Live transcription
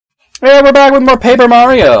Hey, we're back with more Paper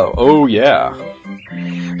Mario. Oh, yeah.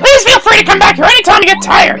 Please feel free to come back here anytime you get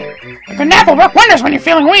tired. A good nap will work wonders when you're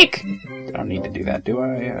feeling weak. I don't need to do that, do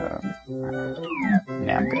I?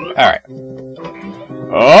 Nah, I'm good. Alright.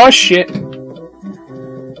 Oh, shit.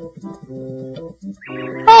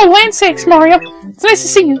 Oh, land's sakes, Mario. It's nice to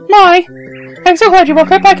see you. My. I'm so glad you woke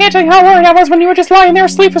up. I can't tell you how worried I was when you were just lying there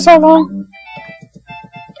asleep for so long.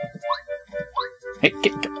 Hey,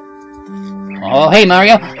 oh, hey,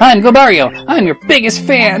 Mario. I'm Goombario. I'm your biggest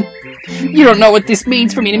fan. You don't know what this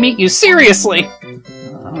means for me to meet you. Seriously.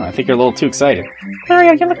 Oh, I think you're a little too excited.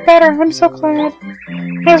 Mario, you look better. I'm so glad.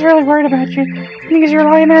 I was really worried about you. Because you were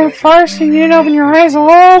lying there in the forest and you didn't open your eyes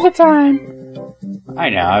all the time.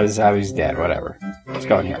 I know. I was dead. Whatever. Let's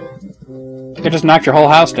go in here. You could just knock your whole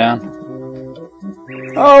house down.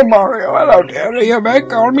 Oh, Mario, hello, dear. You may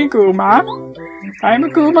call me Goomba. I'm a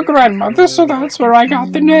Goomba grandmother, so that's where I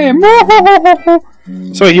got the name.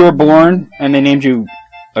 So you were born, and they named you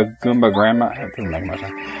a Goomba grandma? That doesn't make much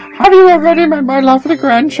sense. Have you already met my lovely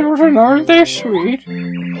grandchildren? Aren't they sweet?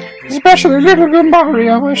 Especially little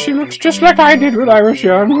Goombario, where she looks just like I did when I was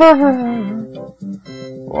young.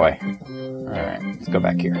 Boy. Alright, let's go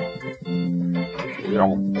back here.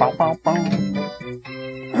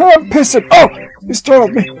 I'm pissing. Oh, you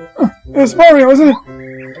startled me. It's Mario, isn't it?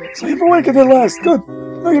 Sleep awake at the last. Good.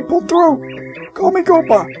 I can pull through. Call me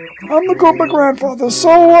Goomba. I'm the Goomba grandfather,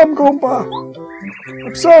 so I'm Goomba.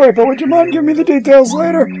 I'm sorry, but would you mind giving me the details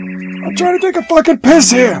later? I'm trying to take a fucking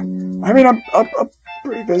piss here. I mean, I'm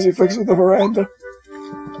pretty busy fixing the veranda.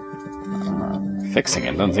 Fixing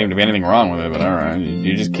it. Doesn't seem to be anything wrong with it, but alright.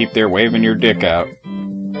 You just keep there waving your dick out.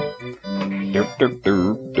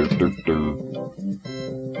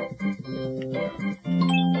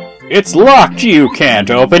 It's locked! You can't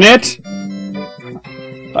open it!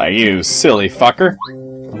 You silly fucker.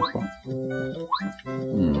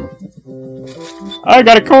 I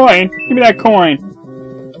got a coin! Give me that coin!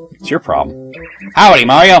 It's your problem. Howdy,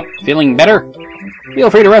 Mario! Feeling better? Feel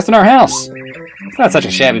free to rest in our house. It's not such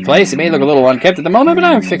a shabby place. It may look a little unkept at the moment, but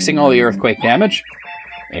I'm fixing all the earthquake damage.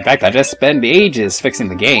 In fact, I just spent ages fixing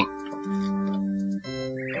the gate.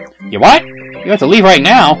 You what? You have to leave right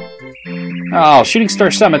now? Oh, Shooting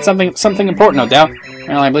Star Summit. Something important, no doubt.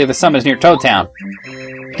 Well, I believe the summit is near Toad Town.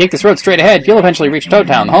 If you take this road straight ahead, you'll eventually reach Toad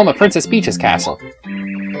Town, the home of Princess Peach's castle.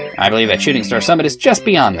 I believe that Shooting Star Summit is just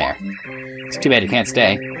beyond there. It's too bad you can't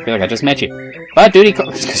stay. I feel like I just met you. But duty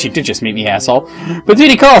calls... Because you did just meet me, asshole. But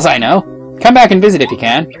duty calls, I know. Come back and visit if you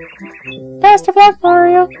can. Best of luck,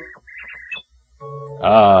 Mario.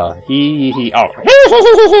 Oh.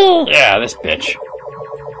 Yeah, this bitch.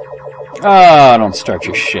 Oh, don't start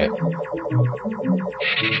your shit.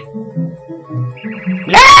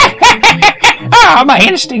 Oh, my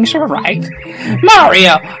instincts were right.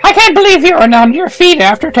 Mario, I can't believe you're on your feet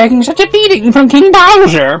after taking such a beating from King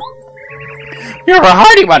Bowser. You're a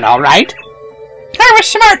hardy one, all right. I was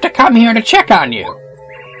smart to come here to check on you.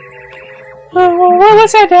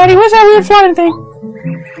 What's that, Daddy? What's that weird flying thing?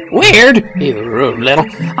 Weird? You rude little...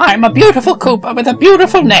 I'm a beautiful Koopa with a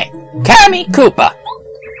beautiful name. Kammy Koopa.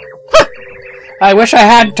 I wish I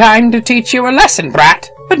had time to teach you a lesson, brat,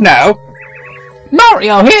 but no.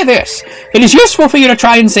 Mario, hear this. It is useful for you to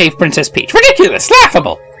try and save Princess Peach. Ridiculous,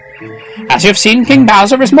 laughable. As you've seen, King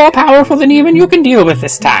Bowser is more powerful than even you can deal with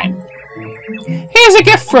this time. Here's a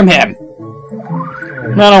gift from him.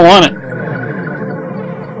 I don't want it.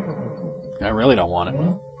 I really don't want it.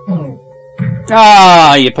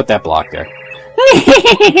 Ah, you put that block there.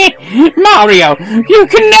 Mario, you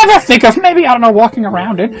can never think of maybe, I don't know, walking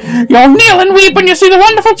around it. You'll kneel and weep when you see the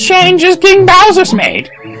wonderful changes King Bowser's made.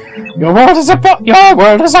 Your world is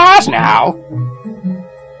ours now.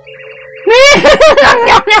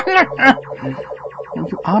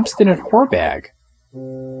 You obstinate whorebag.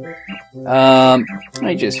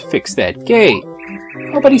 I just fixed that gate.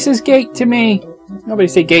 Nobody says gate to me. Nobody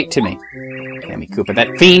say gate to me. Kammy Koopa,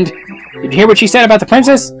 that fiend. Did you hear what she said about the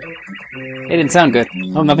princess? It didn't sound good.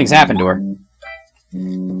 Oh, nothing's happened to her.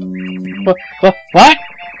 What?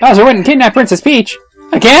 Bowser went and kidnapped Princess Peach?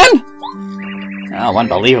 Again? Oh,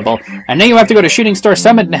 unbelievable. And now you have to go to Shooting Star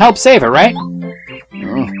Summit and help save her, right?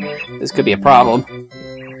 Oh, this could be a problem.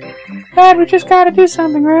 Dad, we just gotta do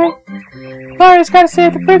something, right? Mario's gotta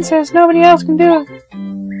save the princess. Nobody else can do it.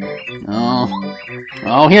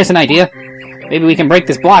 Oh, here's an idea. Maybe we can break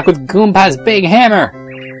this block with Goompa's big hammer.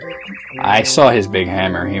 I saw his big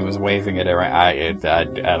hammer. He was waving it around. I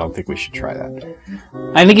don't think we should try that.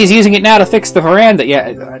 I think he's using it now to fix the veranda. Yeah,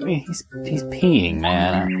 I mean, he's peeing,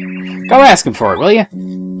 man. Go ask him for it, will you?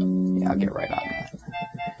 Yeah, I'll get right on that.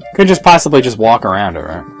 Could just possibly just walk around it,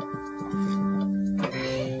 right?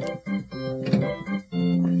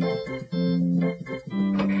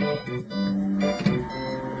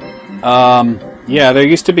 Yeah, there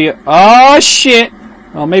used to be... Oh, shit!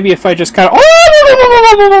 Well, maybe if I just kind of...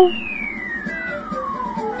 Oh!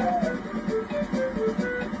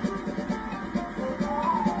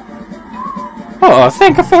 Oh,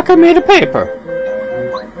 thank a fuck I made a paper.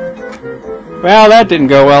 Well, that didn't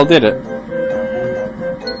go well, did it?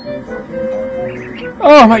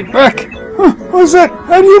 Oh, my back! Huh, what was that?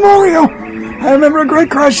 How do you, Mario? I remember a great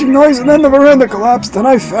crashing noise, and then the veranda collapsed, and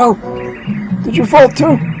I fell. Did you fall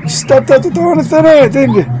too? You stepped out the door in a thin air,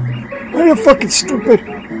 didn't you? Oh, you're fucking stupid.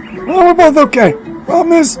 Well, we're both okay.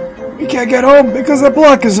 Problem is, we can't get home because the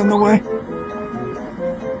block is in the way.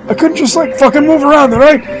 I couldn't just, like, fucking move around,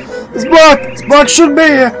 alright? This block shouldn't be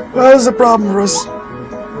here. Well, there's a problem for us.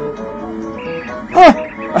 Huh?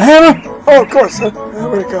 A hammer? Oh, of course.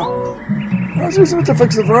 Where'd it go? I was using it to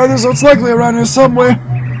fix the veranda, so it's likely around here somewhere.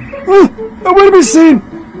 Nowhere to be seen.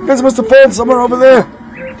 You guys must have fallen somewhere over there.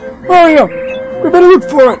 Mario, we better look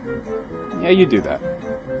for it. Yeah, you do that.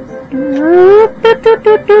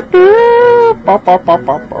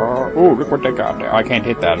 Oh, look what they got there. I can't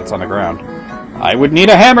hit that. It's on the ground. I would need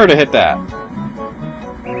a hammer to hit that.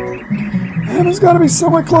 Hammer's gotta be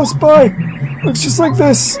somewhere close by. Looks just like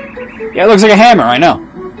this. Yeah, it looks like a hammer, I know.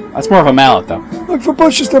 That's more of a mallet, though. Look for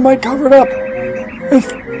bushes that might cover it up.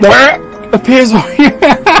 If There appears over here.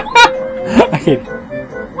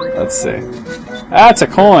 Let's see. That's a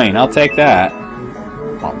coin. I'll take that.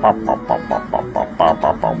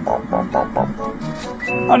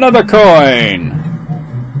 Another coin.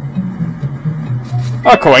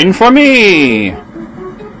 A coin for me.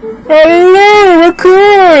 Hello, a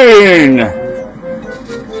coin.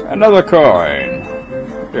 Another coin.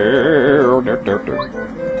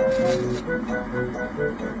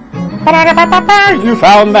 You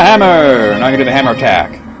found the hammer! Now I can do the hammer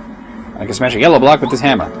attack. I can smash a yellow block with this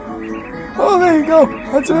hammer. oh, there you go.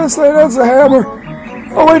 That's the hammer.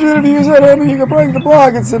 Oh, wait, if you use that hammer, you can break the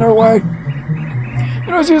block that's in our way. You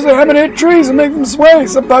know, just use the hammer to hit trees and make them sway.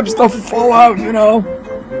 Sometimes stuff will fall out, you know.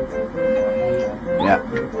 Yeah.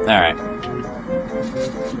 Alright.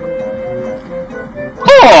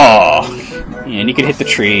 Oh! And you can hit the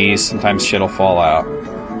trees. Sometimes shit'll fall out.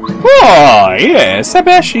 Oh, yes, I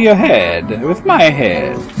bash your head with my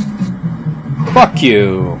head. Fuck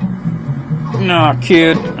you. No,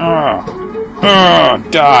 kid.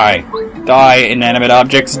 Die. Die, inanimate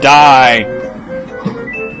objects, die.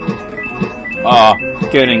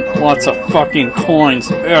 Getting lots of fucking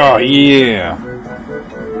coins. Oh, yeah.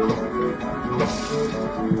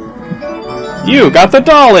 You got the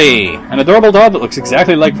dolly! An adorable doll that looks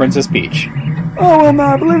exactly like Princess Peach. Oh, well,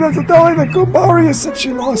 now I believe that's a dolly that Goombarius said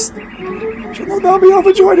she lost. She'll no doubt be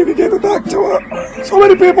overjoyed if you gave it back to her. So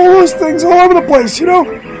many people lose things all over the place, you know?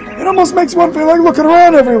 It almost makes one feel like looking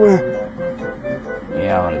around everywhere.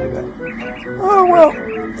 Yeah, I want to do that. Oh, well,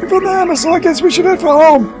 we found the hammer, so I guess we should head for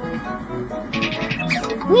home.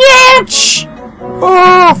 Ouch!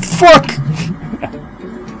 Oh, fuck!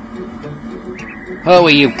 Who are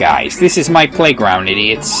you guys? This is my playground,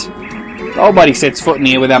 idiots. Nobody sets foot in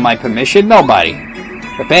here without my permission. Nobody.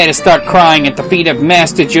 Prepare to start crying at the feet of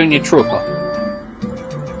Master Junior Trooper.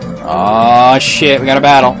 Oh shit, we got a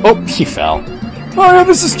battle. Oh, he fell. Oh, yeah,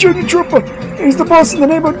 this is Junior Trooper. He's the boss of the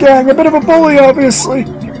neighborhood gang. A bit of a bully, obviously.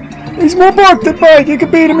 He's more bark than bite. You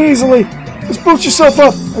can beat him easily. Just boost yourself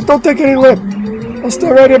up and don't take any lip. I'll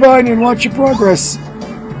stay right here behind you and watch your progress.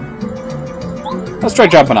 Let's try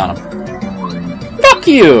jumping on him. Fuck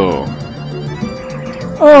you!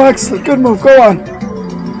 Oh, excellent. Good move. Go on.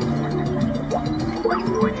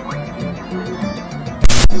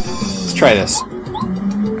 Let's try this.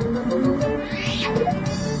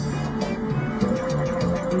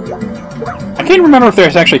 I can't remember if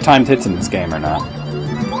there's actually timed hits in this game or not.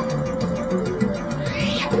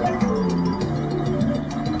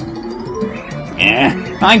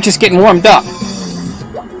 Yeah, I'm just getting warmed up.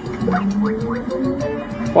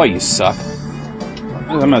 Boy, you suck.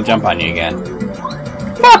 I'm gonna jump on you again.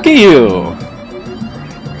 Fuck you!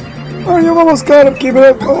 Oh, you almost got him. Keep it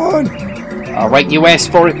up. Go on. Alright, you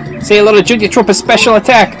asked for it. Say hello to Junior Trooper's special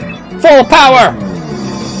attack. Full power!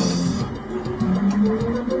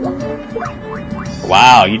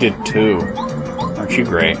 Wow, you did two. Aren't you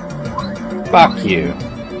great? Fuck you.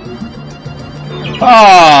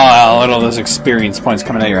 Oh, look at all those experience points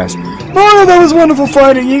coming out your ass. Oh, that was wonderful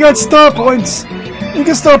fighting. You got star points. You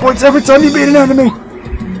get star points every time you beat an enemy.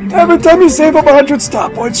 Every time you save up 100 star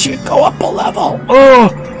points, you go up a level. Oh,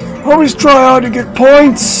 always try hard to get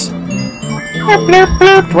points.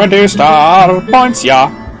 20 star points,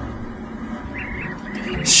 yeah.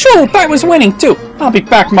 Shoot, I was winning too. I'll be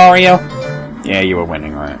back, Mario. Yeah, you were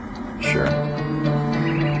winning, right? Sure.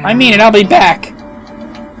 I mean it, I'll be back.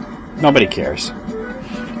 Nobody cares.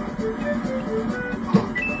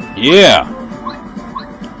 Yeah.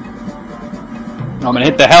 I'm gonna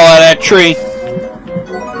hit the hell out of that tree.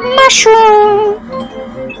 Mushroom!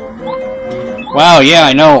 Wow, yeah,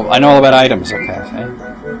 I know all about items. Okay.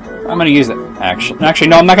 I'm gonna use it. Actually,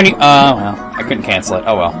 no, I'm not gonna. Well, I couldn't cancel it.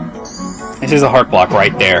 Oh well. This is a heart block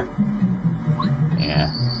right there.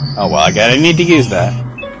 Yeah. Oh well, I need to use that.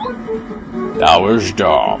 That was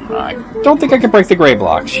dumb. I don't think I can break the gray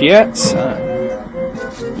blocks yet.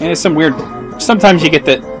 Yeah, some weird. Sometimes you get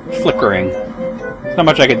that flickering. There's not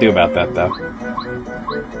much I can do about that though.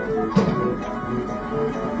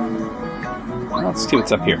 Let's see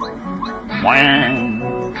what's up here. Wang!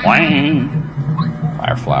 Wang!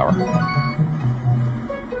 Fire flower.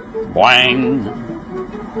 Wang!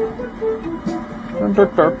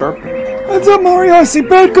 Heads up, Mario. I see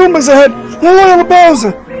bad Goombas ahead. They're loyal to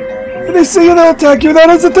Bowser. If they see you, they'll attack you without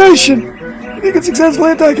hesitation. If you can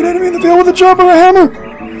successfully attack an enemy in the field with a jump or a hammer,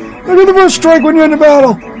 they'll do the first strike when you're in the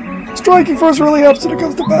battle. Striking first really helps when it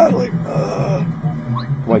comes to battling.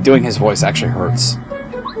 Boy, doing his voice actually hurts.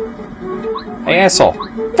 Hey, asshole.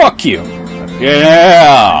 Fuck you.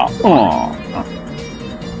 Yeah. Oh.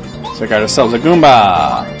 So we got ourselves a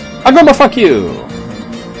Goomba. A Goomba, fuck you.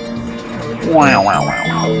 Wow, wow, wow,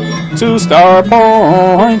 wow. 2-star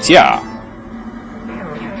points, yeah.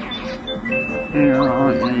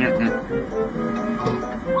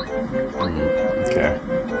 Okay.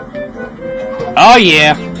 Oh,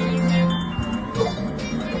 yeah.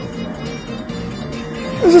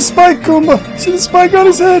 There's a spike, Goomba. See the spike on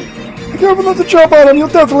his head? Be careful not to jump on him. You'll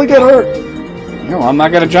definitely get hurt. No, I'm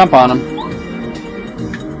not gonna jump on him.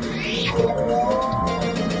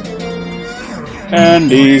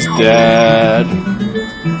 And he's dead.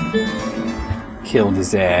 Killed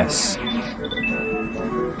his ass.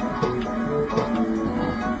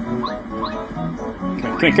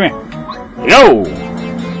 Come here. Yo!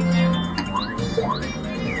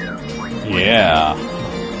 Yeah.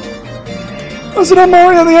 Listen up,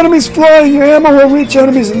 Mario. The enemy's flying. Your ammo will reach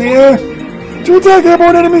enemies in the air. To attack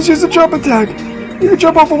airborne enemies, use a jump attack. You can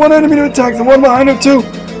jump off of one enemy to attack the one behind it, too.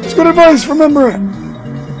 It's good advice. Remember it.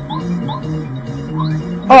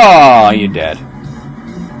 Oh, you're dead.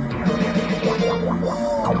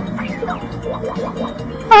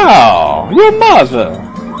 Oh, your mother!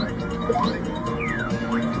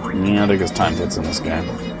 Yeah, I think there's time hits in this game.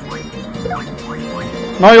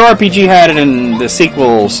 Mario RPG had it in the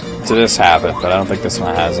sequels to this have it, but I don't think this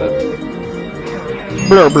one has it.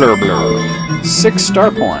 Blur, blur, blur. 6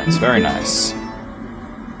 star points. Very nice.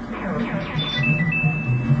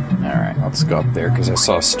 Alright, let's go up there, because I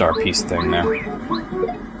saw a star piece thing there.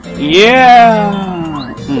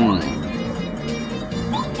 Yeah!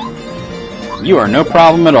 You are no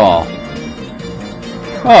problem at all.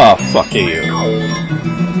 Oh, fuck you.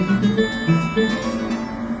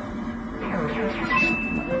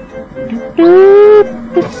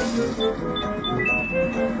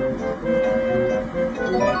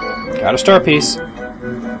 Got a star piece.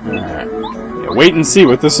 Alright. Yeah, wait and see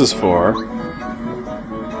what this is for.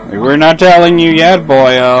 We're not telling you yet,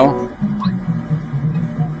 boyo.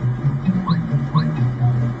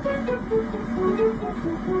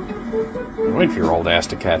 Wait for your old ass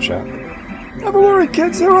to catch up. Never worry,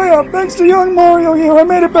 kids. Here I am. Thanks to young Mario here, I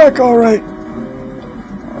made it back all right.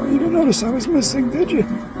 Oh, you didn't notice I was missing, did you?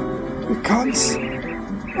 You cunts.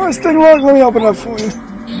 Nice thing, Log. Let me open it up for you.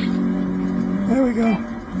 There we go.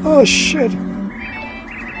 Oh, shit.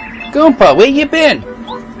 Goomba, where you been?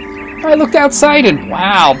 I looked outside and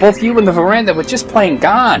wow, both you and the veranda were just plain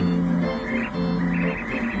gone.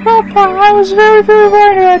 Grandpa, I was very, very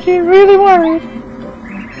worried about you. Really worried.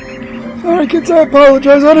 Sorry, kids, I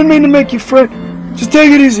apologize. I didn't mean to make you fret. Just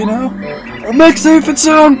take it easy now. I'll make safe and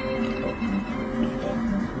sound.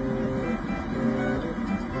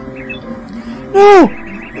 No!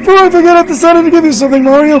 Before I forget, I've decided to give you something,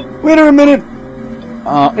 Mario. Wait a minute.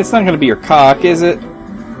 It's not gonna be your cock, is it?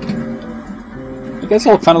 You guys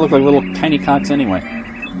all kind of look like little tiny cocks anyway.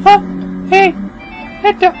 Huh? Hey,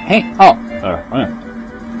 hey, oh.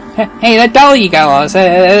 Hey, that dolly you got lost.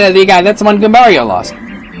 That's the one Goombario lost.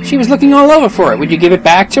 She was looking all over for it. Would you give it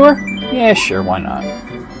back to her? Yeah, sure, why not?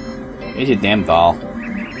 Here's your damn doll.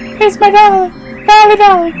 Here's my dolly.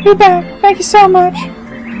 Dolly, you back. Thank you so much.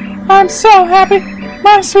 I'm so happy.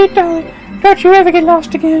 My sweet dolly. Don't you ever get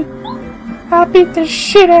lost again. I'll beat the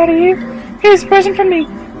shit out of you. Here's a present from me.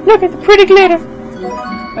 Look at the pretty glitter.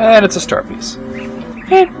 And it's a star piece.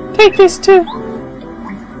 Here, take this too.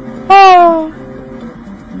 Oh.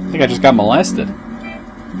 I think I just got molested.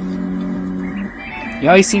 You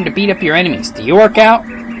always seem to beat up your enemies. Do you work out?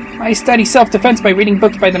 I study self-defense by reading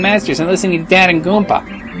books by the masters and listening to Dad and Goomba.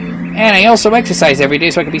 And I also exercise every day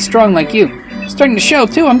so I can be strong like you. Starting to show,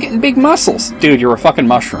 too. I'm getting big muscles. Dude, you're a fucking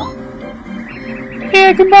mushroom.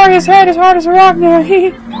 Yeah, Goombario's head is hard as a rock now.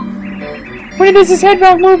 When he does his head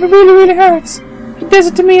rock move, it really, really hurts. He does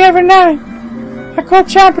it to me every night. I called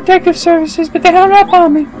Child Protective Services, but they hung up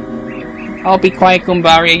on me. Oh, be quiet,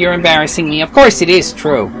 Goombaria. You're embarrassing me. Of course it is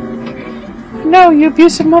true. No, you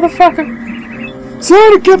abusive motherfucker.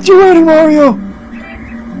 Sorry to kept you waiting, Mario.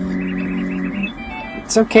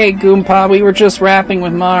 It's okay, Goompa. We were just rapping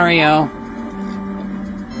with Mario.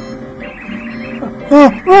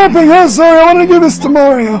 Rapping, huh? Sorry, I wanted to give this to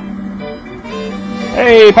Mario.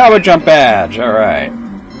 Hey, power jump badge. Alright.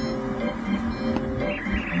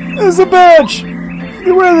 There's a badge. If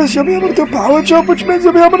you wear this, you'll be able to do power jump, which means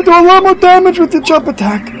you'll be able to do a lot more damage with your jump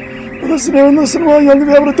attack. But listen here and listen well, you'll only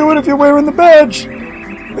be able to do it if you're wearing the badge.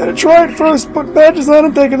 You better try it first, put badges on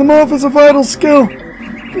and taking them off is a vital skill.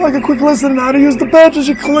 If you'd like a quick lesson on how to use the badges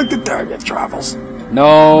you collected during your travels.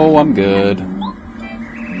 No, I'm good.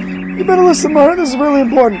 You better listen, Mario, this is really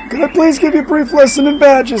important. Could I please give you a brief lesson in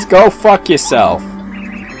badges? Go fuck yourself.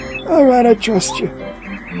 Alright, I trust you.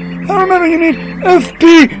 Now remember, you need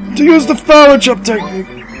FP to use the power jump technique.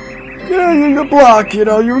 Yeah, you block, you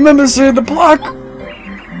know. You remember saying the block?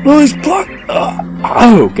 No, he's block.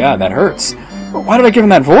 Oh, God, that hurts. Why did I give him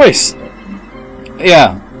that voice?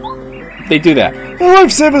 Yeah, they do that. They're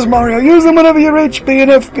lifesavers, Mario. Use them whenever your HP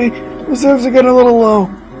and FP reserves are getting a little low.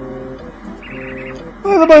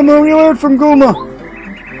 By the way, Mario, I heard from Goomba.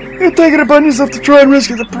 You're taking it upon yourself to try and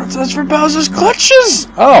rescue the princess from Bowser's clutches.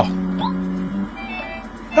 Oh.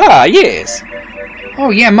 Ah, yes. Oh,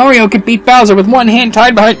 yeah, Mario could beat Bowser with one hand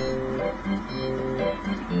tied behind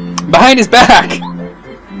his back.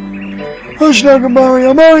 Hush now,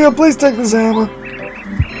 Mario. Mario, please take this hammer.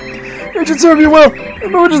 It should serve you well.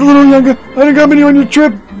 Remember, just a little younger. I accompany you on your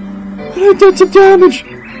trip. And I did some damage.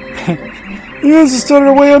 You guys have started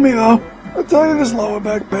to weigh on me, though. I'll tell you this lower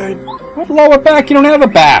back pain. What lower back? You don't have a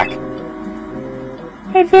back.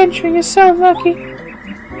 Adventure, you're so lucky.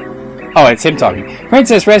 Oh, it's him talking.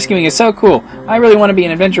 Princess rescuing is so cool. I really want to be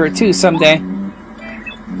an adventurer too someday.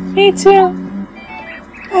 Me too.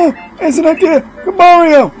 Oh, it's an idea. Good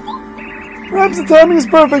Mario. Perhaps the timing is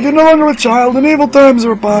perfect. You're no longer a child, and evil times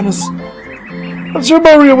are upon us. I'm sure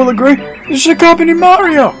Mario will agree. You should accompany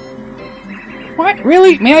Mario. What?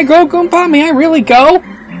 Really? May I go, Goomba? May I really go?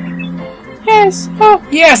 Yes. Oh,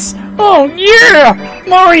 yes. Oh, yeah.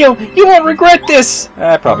 Mario, you won't regret this.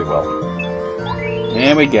 I probably will.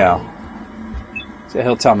 There we go. So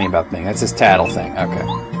he'll tell me about things. That's his tattle thing. Okay.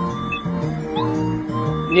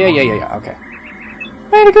 Yeah. Okay.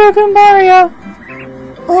 Way to go, Mario.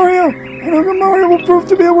 Mario, I know Mario will prove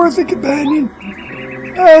to be a worthy companion.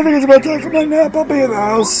 I think it's about time for my nap. I'll be in the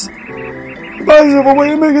house. Goodbye, Silver. Why are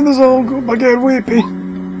you making this all I get weepy?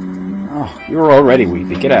 Oh, you were already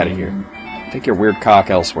weepy. Get out of here. Take your weird cock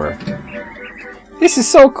elsewhere. This is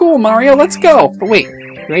so cool, Mario. Let's go. But wait,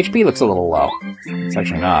 your HP looks a little low. It's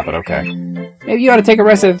actually not, but okay. Maybe you ought to take a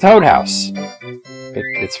rest at the Toad House.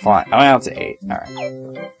 It's fine. Oh, well, it's 8. Alright.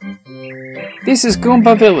 This is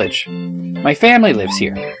Goomba Village. My family lives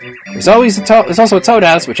here. There's also a Toad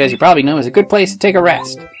House, which, as you probably know, is a good place to take a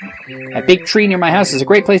rest. That big tree near my house is a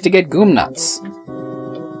great place to get Goom Nuts.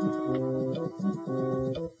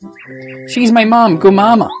 She's my mom,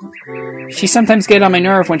 Goomama. She sometimes gets on my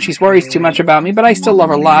nerve when she's worried too much about me, but I still love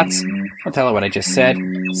her lots. I'll tell her what I just said.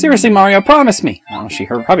 Seriously, Mario, promise me. Oh, she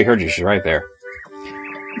probably heard you. She's right there.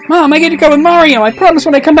 Mom, I get to go with Mario. I promise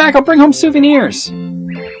when I come back I'll bring home souvenirs.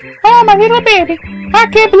 Oh, my little baby. I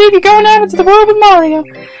can't believe you're going out into the world with Mario.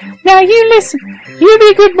 Now, you listen. You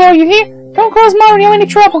be a good boy, you hear? Don't cause Mario any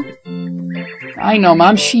trouble. I know,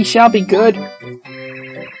 Mom. She shall be good.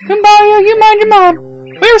 Good, Mario, you mind your mom.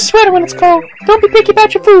 Wear a sweater when it's cold. Don't be picky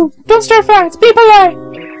about your food. Don't start fights. Be polite.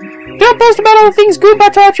 Don't boast about all the things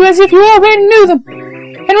Goomba taught you as if you already knew them.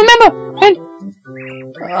 And remember,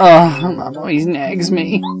 Mom always nags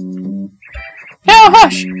me. Now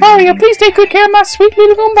hush! Mario, please take good care of my sweet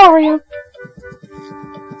little Goombario.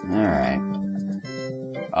 Alright.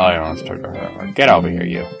 Oh, you want to talk to her. Get over here,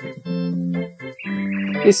 you.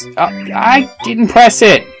 I didn't press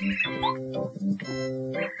it!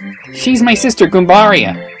 She's my sister,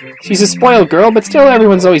 Goombaria. She's a spoiled girl, but still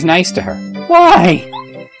everyone's always nice to her. Why?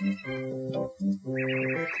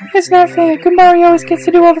 It's not fair. Goombario always gets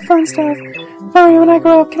to do all the fun stuff. Mario, when I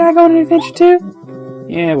grow up, can I go on an adventure too?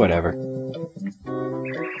 Yeah, whatever.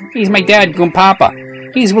 He's my dad,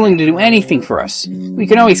 Goompapa. He's willing to do anything for us. We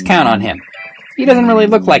can always count on him. He doesn't really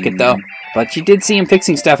look like it, though. But you did see him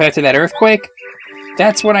fixing stuff after that earthquake?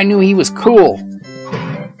 That's when I knew he was cool.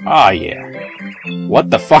 Ah, yeah. What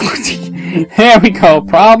the fuck was he? There we go.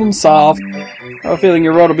 Problem solved. I have a feeling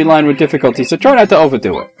your road will be lined with difficulty, so try not to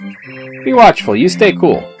overdo it. Be watchful. You stay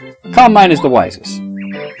cool. A calm mind is the wisest.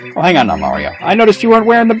 Oh, hang on now, Mario. I noticed you weren't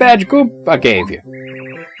wearing the badge Goomba gave you.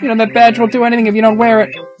 You know, that badge won't do anything if you don't wear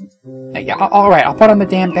it. Yeah, alright, I'll put on the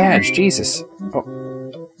damn badge. Jesus. Oh,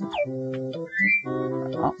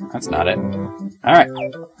 that's not it. Alright.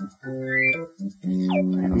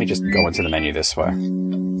 Let me just go into the menu this way.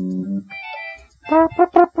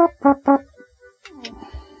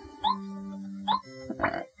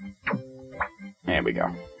 Alright. There we go.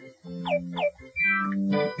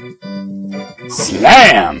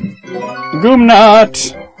 Slam!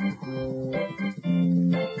 Goomnut!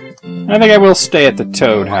 I think I will stay at the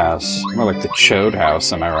Toad House. More like the Chode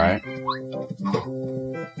House, am I right?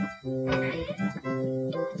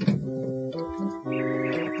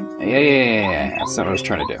 Yeah. That's not what I was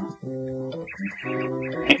trying to do.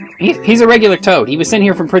 He's a regular Toad. He was sent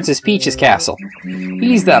here from Princess Peach's castle.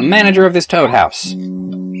 He's the manager of this Toad House.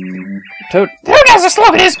 Toad House is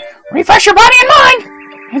slow it is! Refresh your body and mind!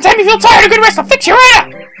 Anytime you feel tired, a good rest will fix you right up!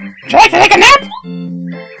 Would you like to take a nap?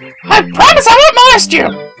 I promise I won't molest you!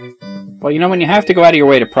 Well, you know, when you have to go out of your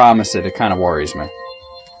way to promise it, it kind of worries me.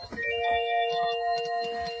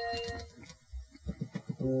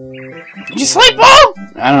 Did you sleep well?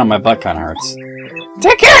 I don't know, my butt kind of hurts.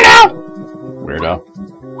 Take care now! Weirdo.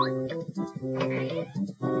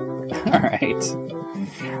 Alright.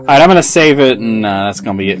 Alright, I'm gonna save it, and that's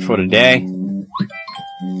gonna be it for today.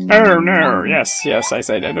 Oh no, yes, I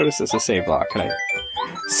noticed there's a save block. Can I...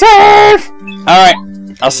 Save! Alright,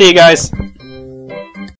 I'll see you guys.